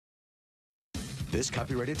This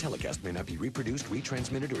copyrighted telecast may not be reproduced,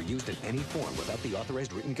 retransmitted, or used in any form without the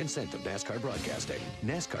authorized written consent of NASCAR Broadcasting.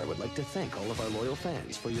 NASCAR would like to thank all of our loyal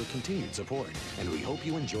fans for your continued support, and we hope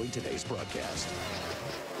you enjoyed today's broadcast.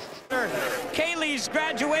 Kaylee's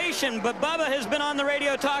graduation, but Bubba has been on the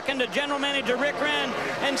radio talking to General Manager Rick Wren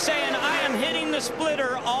and saying, I am hitting the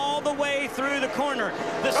splitter all the way through the corner.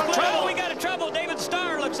 The splitter, oh, we got a trouble. David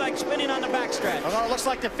Starr looks like spinning on the backstretch. Oh, it looks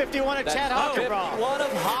like the 51 of Chad Hockenbraugh. 51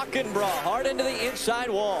 of Hockenbraugh, hard into the inside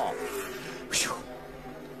wall. Whew.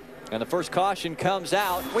 And the first caution comes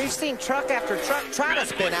out. We've seen truck after truck try to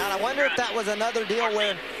spin out. I wonder if that was another deal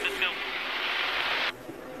where...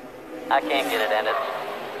 I can't get it ended.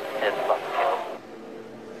 It's fucking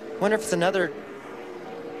killed. Wonder if it's another...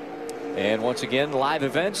 And once again, live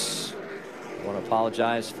events. I want to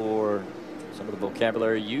apologize for some of the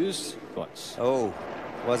vocabulary used. Once. Oh,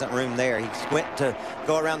 wasn't room there. He went to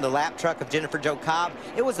go around the lap truck of Jennifer Jo Cobb.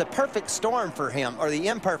 It was a perfect storm for him, or the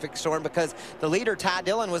imperfect storm, because the leader, Ty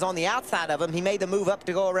Dillon, was on the outside of him. He made the move up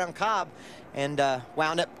to go around Cobb and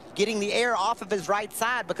wound up getting the air off of his right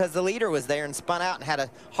side because the leader was there and spun out and had a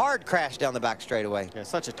hard crash down the back straightaway. Yeah,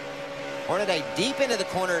 such a... Hornaday deep into the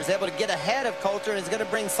corner is able to get ahead of Coulter and is going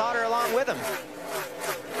to bring Sauter along with him.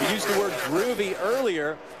 We used the word groovy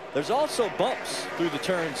earlier. There's also bumps through the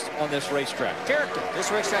turns on this racetrack. Character.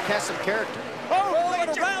 This racetrack has some character. Oh,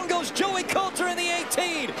 and around goes Joey Coulter in the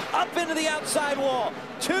 18. Up into the outside wall.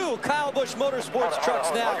 Two Kyle Busch Motorsports trucks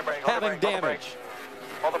now having damage.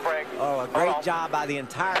 Oh, a great job by the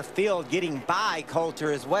entire field getting by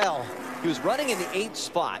Coulter as well. He was running in the 8th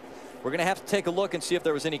spot. We're going to have to take a look and see if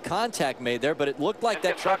there was any contact made there, but it looked like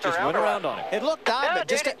that truck just went around on it. It looked odd, but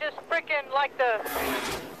just... It just freaking like the...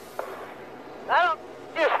 I don't...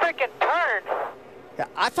 Just freaking turned. Yeah,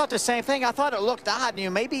 I thought the same thing. I thought it looked odd. You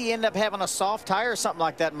know, maybe he ended up having a soft tire or something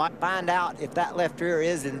like that. Might find out if that left rear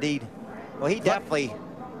is indeed... Well, he definitely...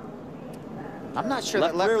 I'm not sure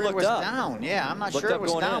that left rear was down. Yeah, I'm not sure it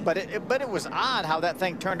was down, but it was odd how that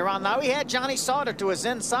thing turned around. Now he had Johnny Sauter to his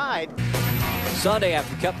inside. Sunday,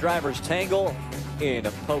 after Cup drivers tangle in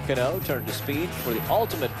Pocono, turn to speed for the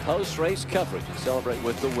ultimate post-race coverage and celebrate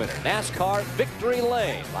with the winner. NASCAR Victory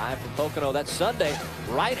Lane, live from Pocono. That's Sunday,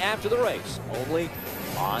 right after the race, only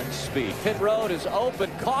on Speed. Pit road is open.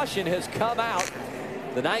 Caution has come out.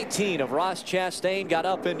 The 19 of Ross Chastain got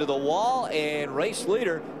up into the wall, and race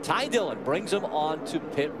leader Ty Dillon brings him onto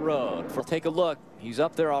pit road. We'll take a look. He's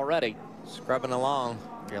up there already. Scrubbing along.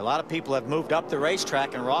 Yeah, a lot of people have moved up the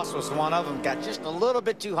racetrack, and Ross was one of them. Got just a little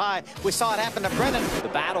bit too high. We saw it happen to Brennan. The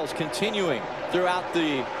battle's continuing throughout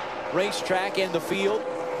the racetrack and the field.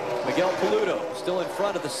 Miguel Paludo still in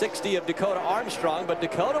front of the 60 of Dakota Armstrong, but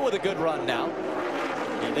Dakota with a good run now.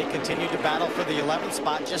 And they continue to battle for the 11th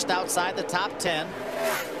spot just outside the top 10.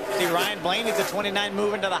 See Ryan Blaney, the 29,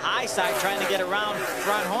 moving to the high side, trying to get around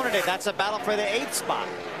Ron Hornaday. That's a battle for the 8th spot.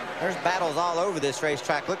 There's battles all over this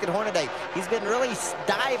racetrack. Look at Hornaday. He's been really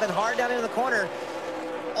diving hard down into the corner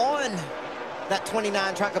on that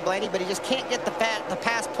 29 truck of Blaney, but he just can't get the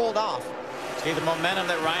pass pulled off. See the momentum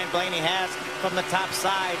that Ryan Blaney has from the top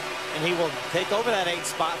side, and he will take over that 8th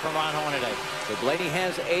spot from Ron Hornaday. So Blaney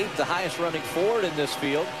has 8th, the highest running Ford in this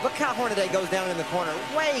field. Look how Hornaday goes down in the corner,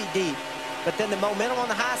 way deep. But then the momentum on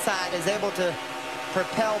the high side is able to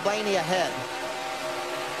propel Blaney ahead.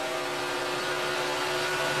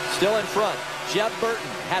 Still in front, Jeb Burton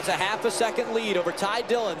has a half a second lead over Ty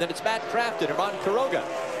Dillon. Then it's Matt Crafton, Ivan Quiroga,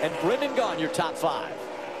 and Brendan Gaughan, your top 5.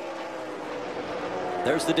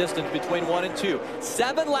 There's the distance between 1 and 2.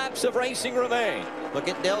 7 laps of racing remain. Look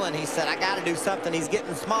at Dillon. He said, I got to do something. He's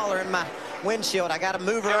getting smaller in my windshield. I got to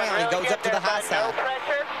move around. He goes up to the high side. No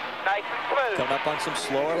pressure. Nice and smooth. Come up on some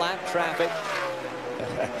slower lap traffic.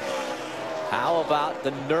 How about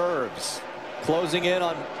the nerves closing in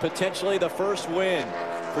on potentially the first win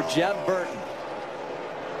for Jeb Burton?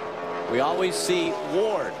 We always see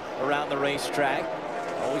Ward around the racetrack.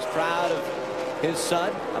 Always proud of his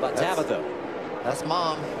son. How about Tabitha? That's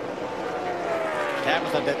Mom.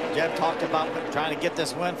 Tabitha, that Jeb talked about trying to get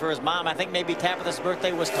this win for his mom. I think maybe Tabitha's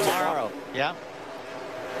birthday was tomorrow. Yeah.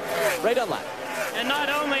 Ray Dunlap. And not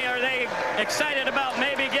only are they excited about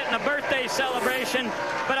maybe getting a birthday celebration,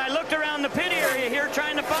 but I looked around the pit area here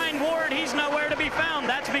trying to find Ward. He's nowhere to be found.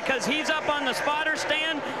 That's because he's up on the spotter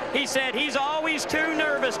stand. He said he's always too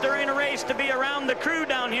nervous during a race to be around the crew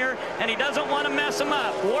down here, and he doesn't want to mess them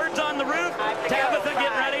up. Ward's on the roof. Tabitha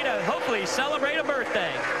getting ready to hopefully celebrate a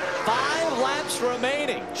birthday. 5 laps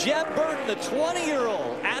remaining. Jeb Burton, the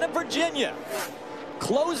 20-year-old out of Virginia,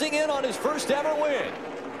 closing in on his first ever win.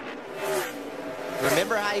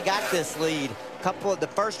 Remember how he got this lead. couple of the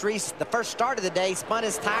first start of the day, spun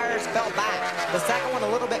his tires, fell back. The second one a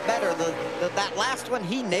little bit better. That last one,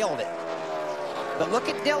 he nailed it. But look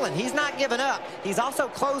at Dillon. He's not giving up. He's also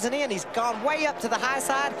closing in. He's gone way up to the high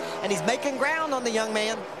side, and he's making ground on the young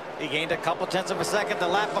man. He gained a couple tenths of a second the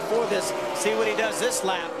lap before this. See what he does this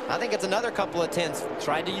lap. I think it's another couple of tenths.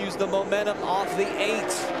 Tried to use the momentum off the 8.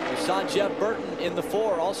 We saw Jeff Burton in the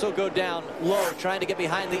 4 also go down low, trying to get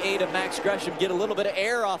behind the 8 of Max Gresham, get a little bit of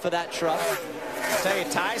air off of that truck. I'll tell you,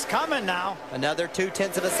 Ty's coming now. Another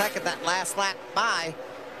 0.2 of a second that last lap by.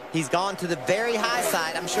 He's gone to the very high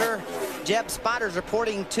side. I'm sure Jeb's spotters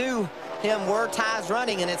reporting to him where Ty's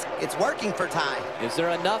running, and it's working for Ty. Is there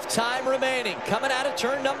enough time remaining? Coming out of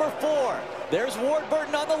turn number 4. There's Ward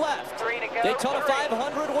Burton on the left. 3 to go. Daytona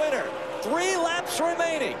 500 winner. 3 laps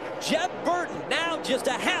remaining. Jeb Burton now just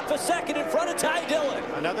a half a second in front of Ty Dillon.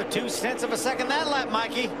 Another 0.2 of a second that lap,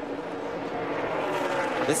 Mikey.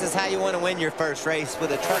 This is how you want to win your first race,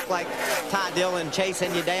 with a truck like Ty Dillon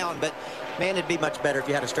chasing you down. But man, it'd be much better if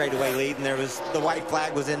you had a straightaway lead and the white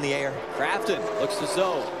flag was in the air. Crafton looks as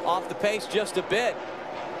though off the pace just a bit.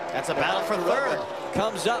 That's a battle for third.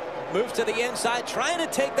 Comes up, moves to the inside, trying to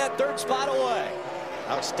take that 3rd spot away.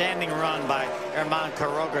 Outstanding run by Herman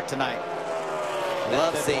Quiroga tonight.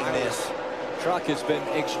 Love seeing this. Truck has been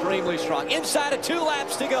extremely strong. Inside of 2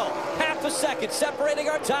 laps to go. Half a second separating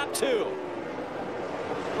our top 2.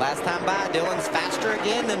 Last time by, Dillon's faster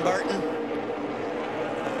again than Burton.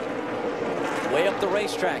 Way up the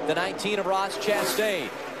racetrack, the 19 of Ross Chastain.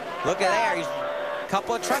 Look at there. He's a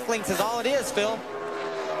couple of truck lengths is all it is, Phil.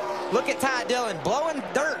 Look at Ty Dillon blowing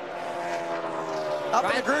dirt up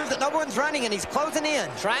in a groove that no one's running, and he's closing in.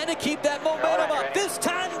 Trying to keep that momentum up. This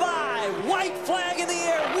time by. White flag in the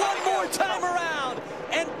air. One more time around.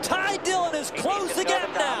 And Ty Dillon has closed the gap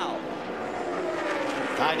now.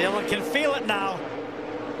 Ty Dillon can feel it now.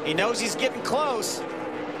 He knows he's getting close.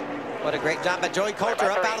 What a great job by Joey Coulter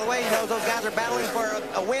up out of the way. He knows those guys are battling for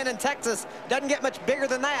a win in Texas. Doesn't get much bigger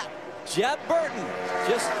than that. Jeb Burton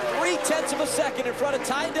just 0.3 of a second in front of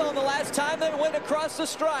Ty Dillon the last time they went across the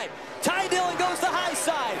stripe. Ty Dillon goes the high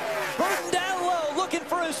side. Burton down low looking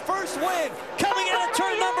for his first win. Coming out of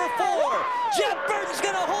turn number 4. Jeb Burton's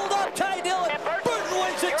going to hold up Ty Dillon. Burton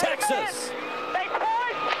wins at Texas. Thanks,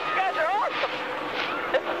 boys. You guys are awesome.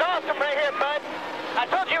 This is awesome right here, bud. I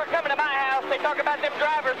told you were coming to my house. They talk about them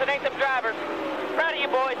drivers that ain't them drivers. Proud of you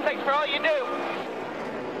boys. Thanks for all you do.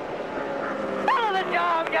 Oh, the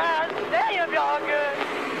job, guys. Damn, y'all good.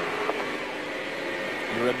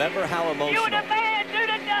 You remember how emotional. You and the man,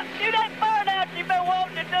 do that burnout you've been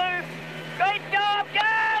wanting to do. Great job,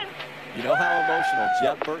 guys. You know how emotional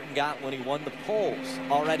Jeb Burton got when he won the poles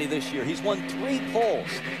already this year. He's won 3 poles.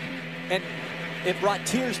 And it brought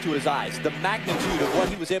tears to his eyes, the magnitude of what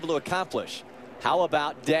he was able to accomplish. How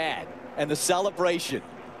about Dad and the celebration?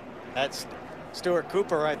 That's Stuart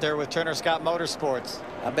Cooper right there with Turner Scott Motorsports.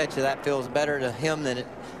 I bet you that feels better to him than it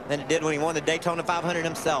did when he won the Daytona 500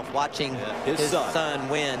 himself, watching his son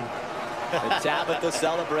win. And Tabitha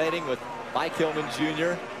celebrating with Mike Hillman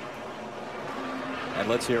Jr. And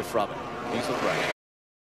let's hear from him. He's with Brian.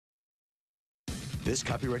 This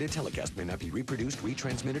copyrighted telecast may not be reproduced,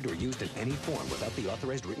 retransmitted, or used in any form without the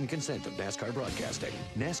authorized written consent of NASCAR Broadcasting.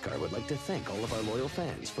 NASCAR would like to thank all of our loyal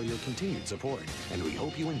fans for your continued support, and we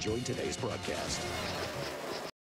hope you enjoyed today's broadcast.